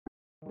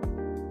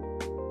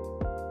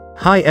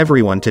Hi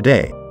everyone,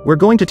 today, we're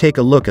going to take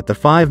a look at the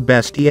 5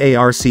 best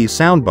EARC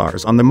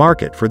soundbars on the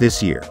market for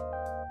this year.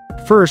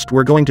 First,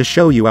 we're going to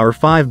show you our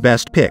 5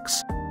 best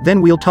picks,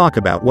 then we'll talk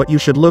about what you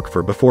should look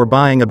for before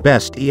buying a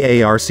best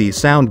EARC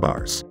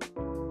soundbars.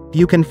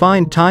 You can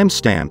find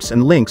timestamps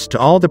and links to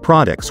all the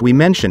products we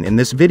mention in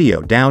this video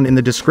down in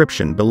the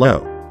description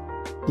below.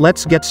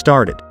 Let's get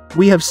started.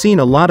 We have seen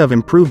a lot of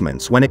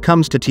improvements when it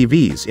comes to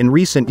TVs in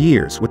recent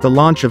years with the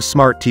launch of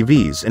smart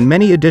TVs and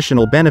many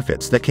additional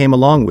benefits that came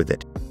along with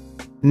it.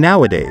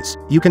 Nowadays,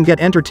 you can get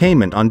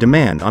entertainment on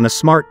demand on a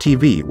smart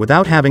TV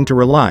without having to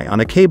rely on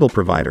a cable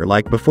provider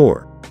like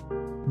before.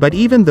 But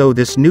even though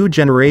this new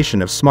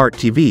generation of smart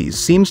TVs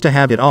seems to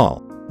have it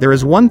all, there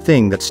is one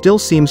thing that still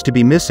seems to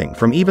be missing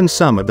from even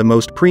some of the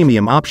most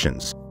premium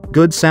options: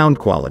 good sound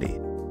quality.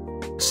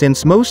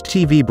 Since most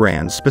TV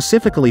brands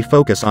specifically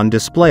focus on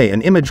display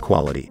and image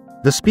quality,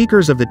 the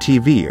speakers of the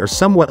TV are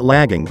somewhat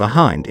lagging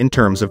behind in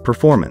terms of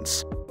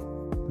performance.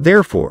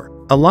 Therefore,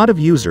 a lot of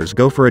users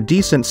go for a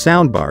decent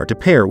soundbar to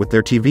pair with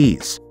their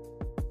TVs.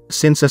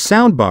 Since a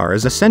soundbar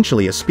is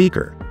essentially a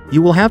speaker,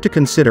 you will have to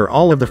consider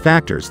all of the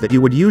factors that you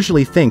would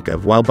usually think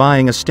of while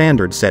buying a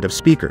standard set of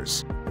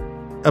speakers.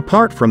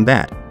 Apart from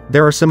that,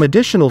 there are some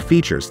additional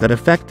features that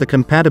affect the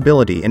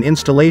compatibility and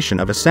installation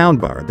of a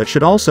soundbar that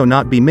should also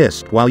not be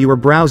missed while you are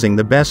browsing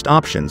the best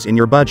options in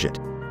your budget.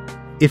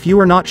 If you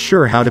are not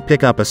sure how to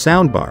pick up a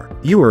soundbar,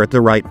 you are at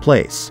the right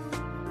place.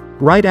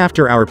 Right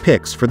after our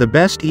picks for the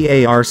best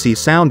EARC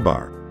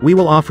soundbar, we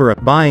will offer a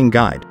buying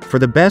guide for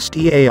the best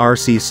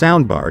EARC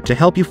soundbar to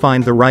help you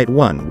find the right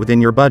one within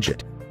your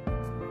budget.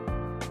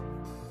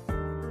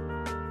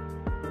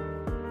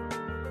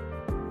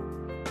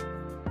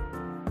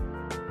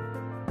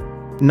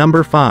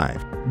 Number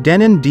 5.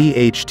 Denon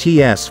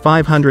DHTS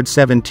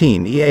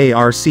 517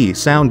 EARC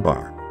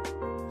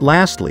Soundbar.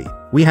 Lastly,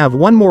 we have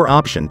one more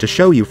option to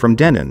show you from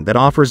Denon that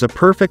offers a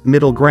perfect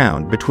middle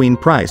ground between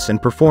price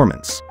and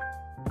performance.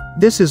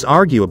 This is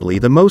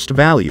arguably the most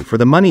value for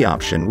the money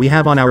option we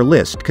have on our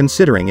list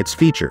considering its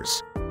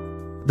features.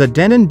 The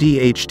Denon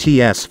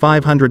DHTS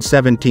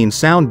 517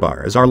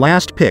 soundbar is our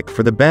last pick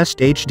for the best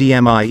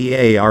HDMI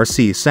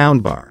EARC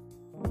soundbar.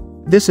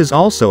 This is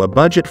also a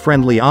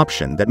budget-friendly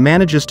option that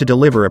manages to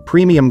deliver a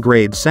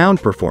premium-grade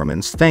sound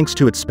performance thanks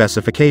to its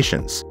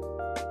specifications.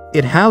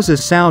 It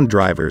houses sound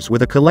drivers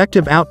with a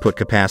collective output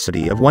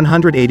capacity of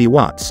 180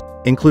 watts,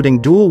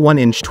 including dual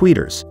 1-inch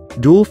tweeters,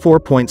 dual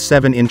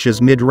 4.7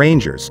 inches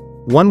mid-rangers,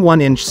 one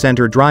 1-inch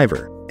center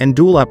driver, and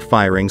dual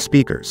up-firing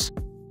speakers.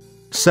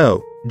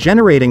 So,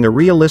 generating a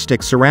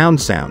realistic surround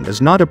sound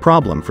is not a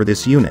problem for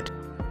this unit.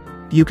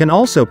 You can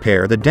also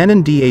pair the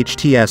Denon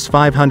DHTS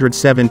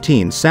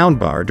 517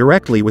 soundbar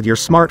directly with your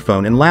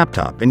smartphone and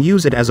laptop and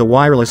use it as a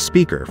wireless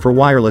speaker for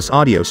wireless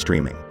audio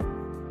streaming.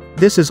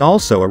 This is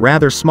also a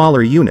rather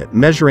smaller unit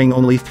measuring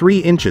only 3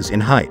 inches in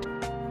height.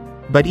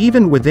 But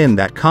even within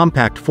that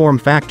compact form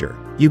factor,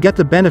 you get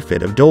the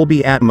benefit of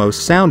Dolby Atmos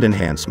sound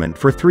enhancement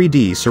for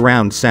 3D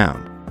surround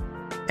sound.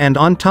 And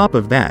on top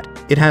of that,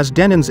 it has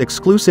Denon's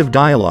exclusive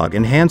dialogue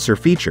enhancer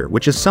feature,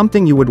 which is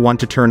something you would want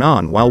to turn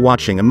on while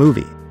watching a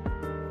movie.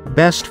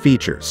 Best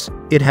features.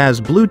 It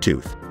has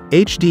Bluetooth,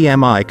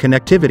 HDMI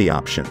connectivity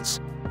options.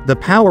 The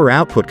power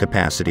output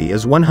capacity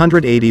is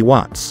 180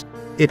 watts.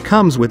 It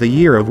comes with a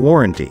year of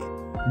warranty.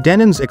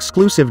 Denon's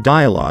exclusive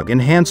dialogue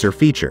enhancer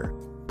feature.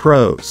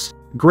 Pros.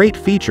 Great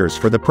features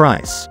for the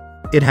price.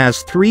 It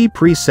has 3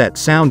 preset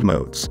sound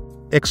modes.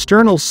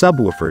 External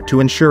subwoofer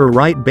to ensure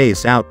right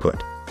bass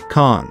output.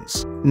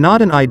 Cons.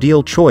 Not an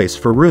ideal choice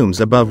for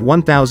rooms above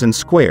 1,000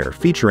 square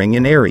featuring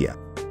in area.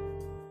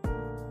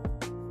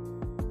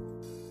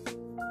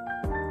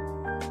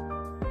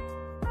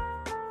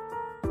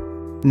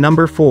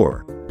 Number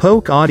 4.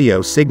 Polk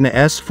Audio Signa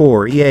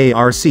S4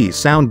 EARC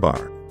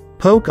Soundbar.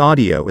 Polk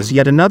Audio is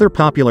yet another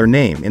popular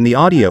name in the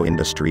audio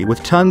industry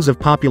with tons of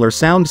popular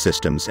sound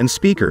systems and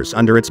speakers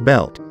under its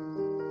belt.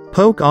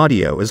 Polk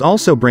Audio is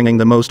also bringing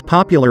the most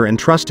popular and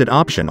trusted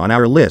option on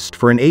our list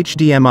for an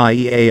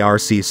HDMI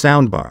EARC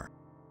soundbar.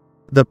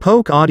 The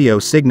Polk Audio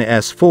Signa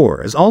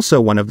S4 is also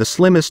one of the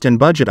slimmest and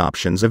budget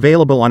options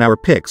available on our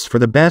picks for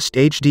the best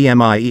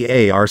HDMI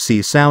EARC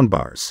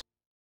soundbars.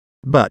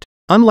 But,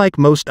 unlike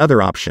most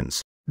other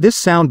options, this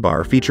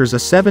soundbar features a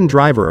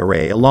 7-driver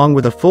array along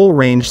with a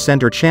full-range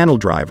center channel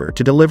driver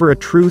to deliver a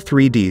true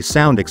 3D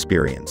sound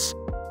experience.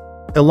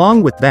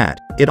 Along with that,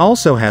 it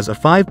also has a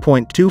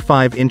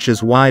 5.25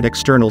 inches wide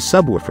external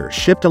subwoofer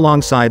shipped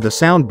alongside the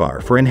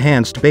soundbar for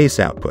enhanced bass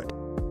output.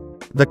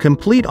 The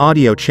complete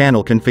audio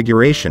channel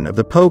configuration of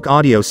the Polk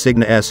Audio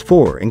Signa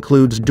S4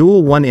 includes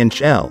dual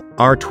 1-inch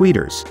L/R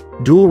tweeters,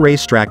 dual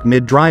racetrack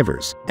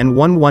mid-drivers, and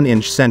one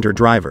 1-inch center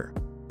driver.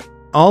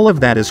 All of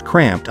that is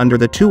cramped under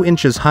the 2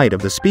 inches height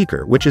of the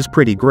speaker, which is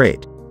pretty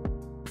great.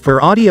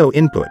 For audio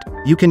input,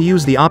 you can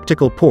use the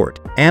optical port,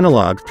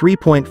 analog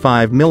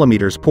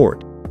 3.5mm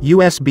port,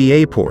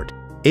 USB-A port,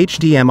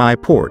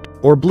 HDMI port,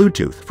 or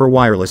Bluetooth for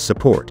wireless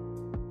support.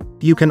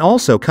 You can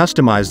also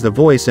customize the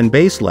voice and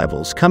bass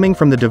levels coming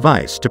from the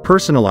device to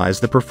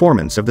personalize the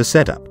performance of the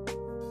setup.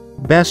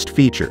 Best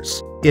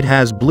features. It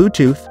has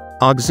Bluetooth,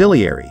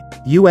 Auxiliary,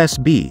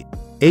 USB,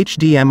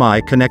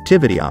 HDMI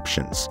connectivity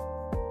options.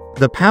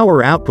 The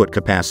power output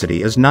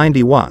capacity is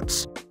 90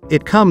 watts.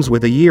 It comes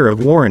with a year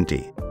of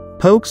warranty.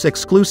 Polk's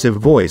exclusive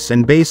voice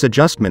and bass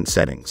adjustment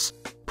settings.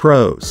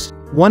 Pros.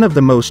 One of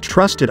the most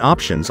trusted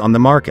options on the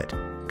market.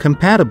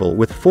 Compatible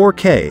with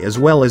 4K as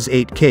well as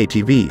 8K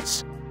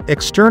TVs.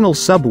 External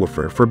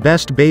subwoofer for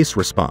best bass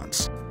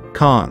response.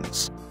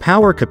 Cons.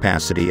 Power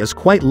capacity is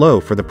quite low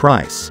for the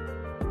price.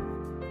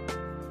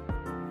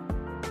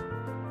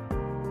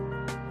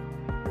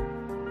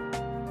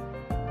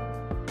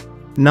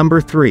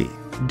 Number 3.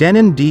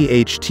 Denon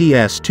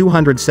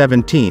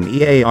DHTS217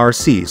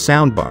 EARC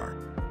Soundbar.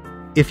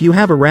 If you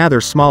have a rather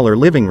smaller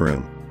living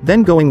room,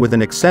 then going with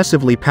an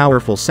excessively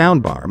powerful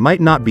soundbar might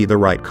not be the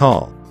right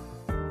call.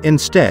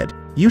 Instead,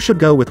 you should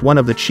go with one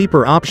of the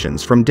cheaper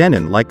options from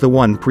Denon like the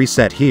one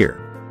preset here.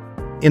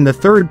 In the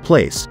third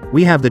place,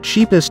 we have the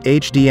cheapest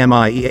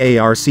HDMI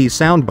EARC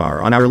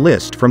soundbar on our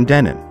list from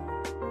Denon.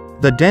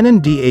 The Denon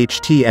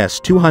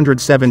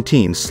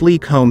DHTS217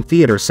 sleek home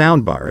theater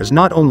soundbar is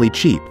not only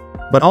cheap,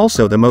 but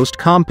also the most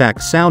compact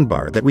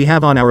soundbar that we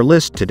have on our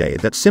list today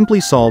that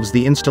simply solves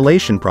the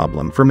installation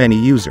problem for many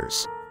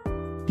users.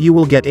 You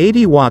will get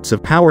 80 watts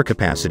of power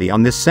capacity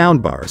on this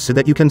soundbar so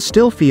that you can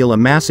still feel a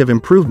massive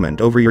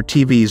improvement over your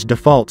TV's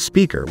default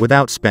speaker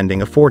without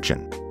spending a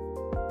fortune.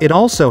 It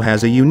also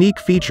has a unique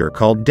feature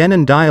called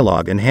Denon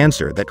Dialogue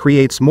Enhancer that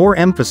creates more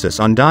emphasis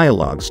on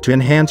dialogues to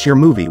enhance your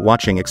movie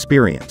watching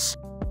experience.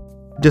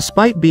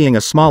 Despite being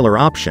a smaller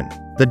option,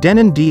 the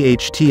Denon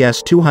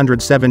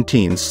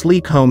DHTS217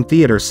 sleek home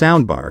theater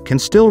soundbar can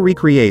still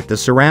recreate the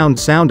surround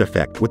sound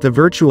effect with the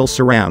virtual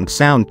surround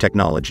sound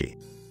technology.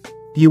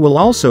 You will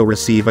also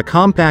receive a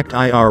compact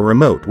IR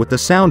remote with the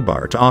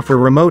soundbar to offer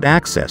remote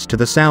access to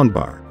the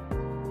soundbar.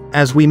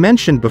 As we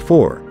mentioned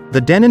before, the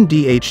Denon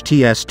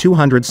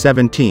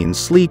DHTS217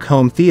 sleek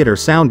home theater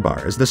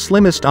soundbar is the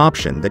slimmest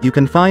option that you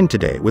can find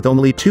today with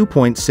only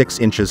 2.6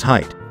 inches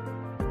height.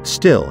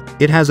 Still,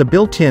 it has a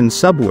built-in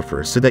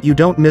subwoofer so that you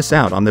don't miss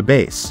out on the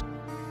bass.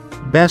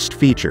 Best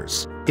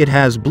features. It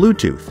has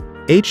Bluetooth,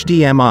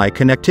 HDMI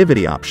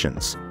connectivity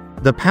options.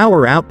 The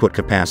power output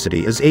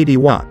capacity is 80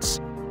 watts.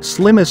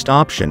 Slimmest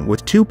option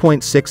with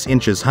 2.6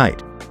 inches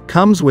height.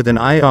 Comes with an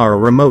IR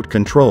remote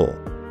control.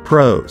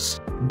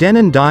 Pros.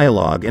 Denon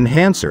Dialogue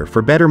Enhancer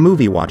for better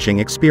movie watching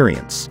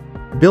experience.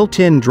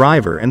 Built-in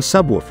driver and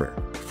subwoofer.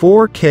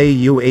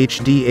 4K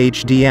UHD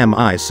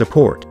HDMI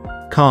support.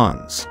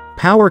 Cons.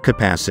 Power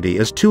capacity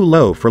is too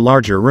low for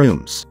larger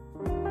rooms.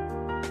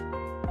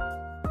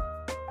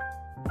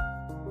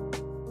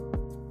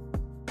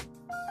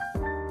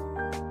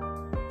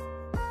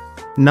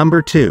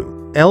 Number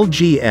 2.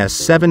 LG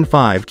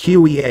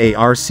S75Q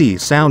EARC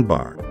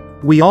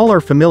Soundbar. We all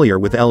are familiar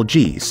with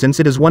LG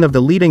since it is one of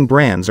the leading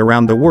brands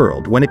around the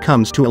world when it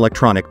comes to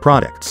electronic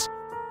products.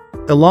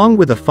 Along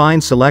with a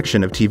fine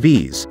selection of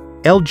TVs,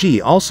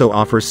 LG also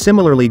offers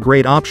similarly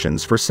great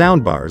options for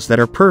soundbars that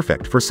are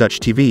perfect for such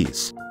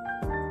TVs.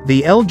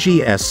 The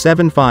LG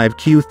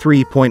S75Q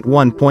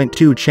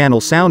 3.1.2 channel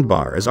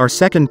soundbar is our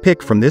second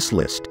pick from this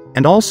list,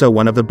 and also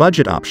one of the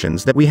budget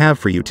options that we have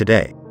for you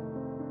today.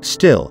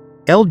 Still,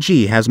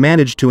 LG has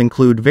managed to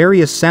include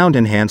various sound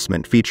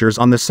enhancement features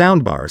on the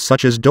soundbar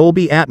such as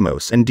Dolby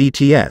Atmos and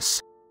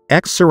DTS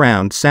X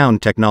surround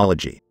sound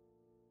technology.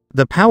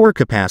 The power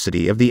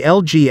capacity of the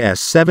LG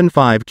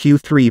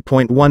S75Q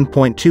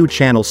 3.1.2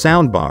 channel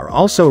soundbar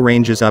also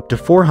ranges up to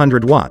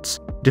 400 watts,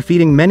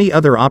 defeating many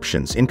other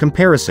options in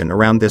comparison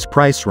around this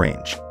price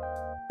range.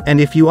 And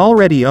if you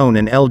already own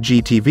an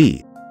LG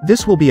TV,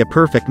 this will be a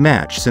perfect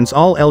match since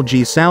all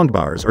LG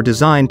soundbars are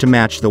designed to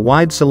match the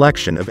wide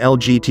selection of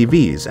LG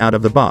TVs out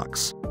of the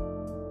box.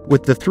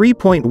 With the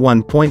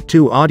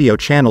 3.1.2 audio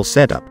channel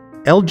setup,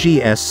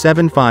 LG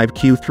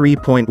S75Q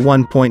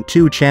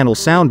 3.1.2 channel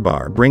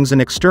soundbar brings an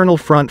external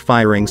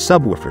front-firing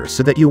subwoofer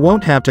so that you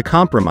won't have to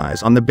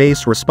compromise on the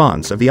bass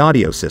response of the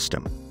audio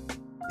system.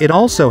 It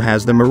also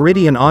has the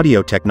Meridian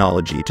audio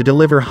technology to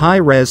deliver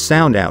high-res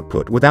sound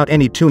output without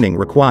any tuning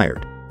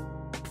required.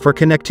 For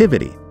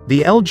connectivity,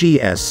 the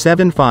LG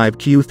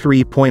S75Q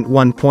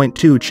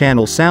 3.1.2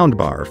 channel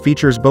soundbar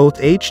features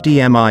both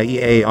HDMI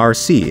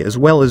EARC as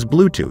well as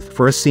Bluetooth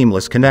for a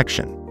seamless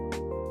connection.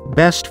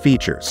 Best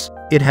features.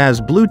 It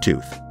has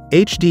Bluetooth,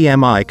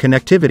 HDMI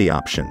connectivity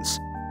options.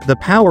 The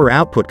power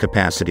output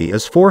capacity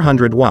is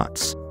 400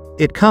 watts.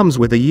 It comes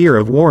with a year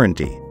of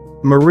warranty.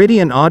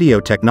 Meridian audio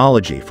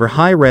technology for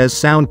high-res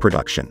sound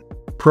production.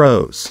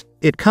 Pros.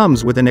 It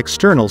comes with an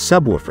external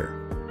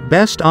subwoofer.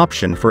 Best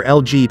option for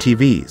LG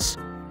TVs.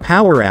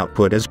 Power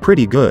output is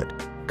pretty good.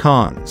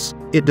 Cons.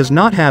 It does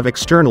not have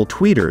external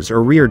tweeters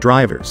or rear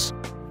drivers.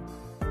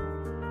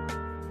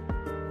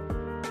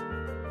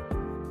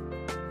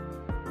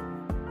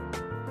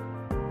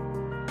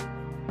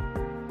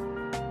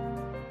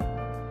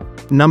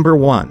 Number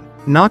 1.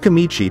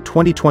 Nakamichi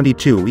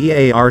 2022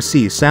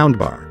 EARC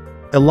Soundbar.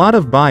 A lot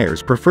of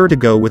buyers prefer to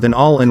go with an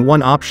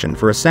all-in-one option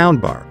for a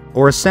soundbar,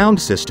 or a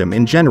sound system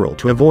in general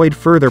to avoid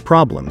further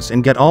problems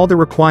and get all the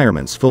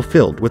requirements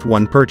fulfilled with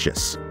one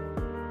purchase.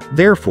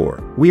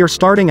 Therefore, we are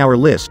starting our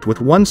list with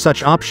one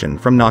such option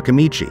from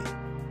Nakamichi.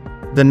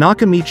 The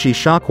Nakamichi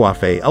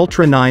Shockwave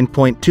Ultra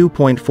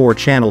 9.2.4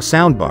 channel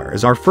soundbar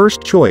is our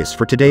first choice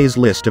for today's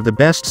list of the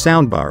best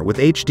soundbar with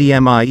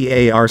HDMI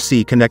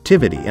EARC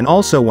connectivity and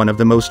also one of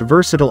the most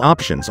versatile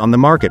options on the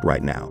market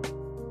right now.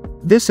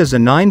 This is a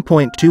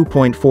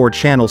 9.2.4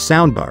 channel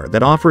soundbar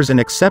that offers an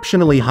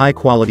exceptionally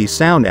high-quality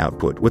sound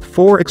output with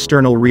 4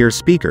 external rear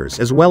speakers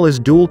as well as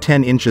dual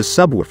 10-inch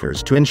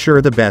subwoofers to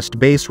ensure the best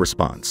bass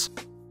response.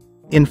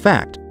 In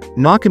fact,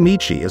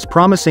 Nakamichi is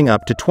promising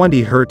up to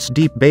 20 Hz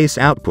deep bass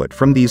output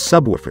from these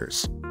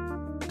subwoofers.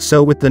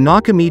 So with the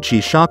Nakamichi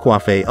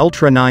Shockwave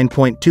Ultra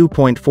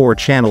 9.2.4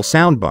 channel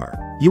soundbar,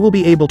 you will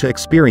be able to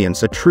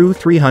experience a true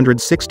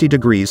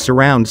 360-degree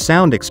surround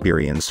sound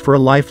experience for a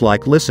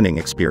lifelike listening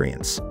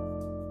experience.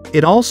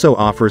 It also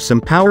offers some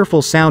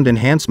powerful sound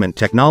enhancement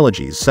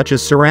technologies such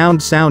as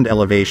surround sound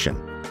elevation,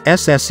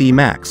 SSE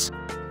Max,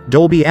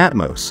 Dolby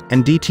Atmos,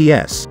 and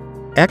DTS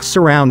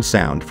surround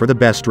sound for the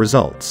best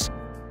results.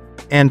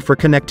 And for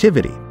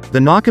connectivity, the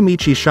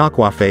Nakamichi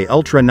Shockwave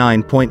Ultra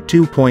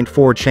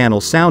 9.2.4 channel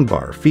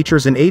soundbar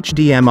features an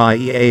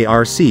HDMI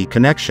EARC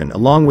connection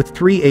along with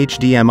 3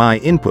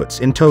 HDMI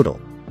inputs in total.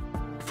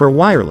 For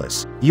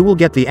wireless, you will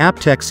get the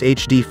aptX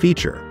HD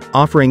feature,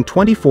 offering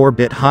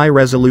 24-bit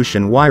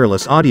high-resolution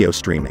wireless audio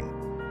streaming.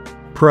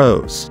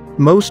 Pros: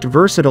 most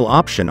versatile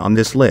option on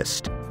this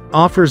list.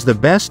 Offers the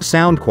best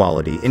sound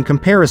quality in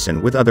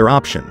comparison with other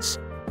options.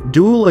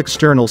 Dual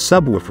external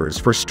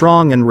subwoofers for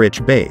strong and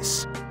rich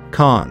bass.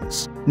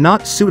 Cons: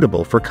 not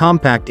suitable for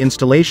compact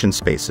installation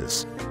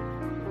spaces.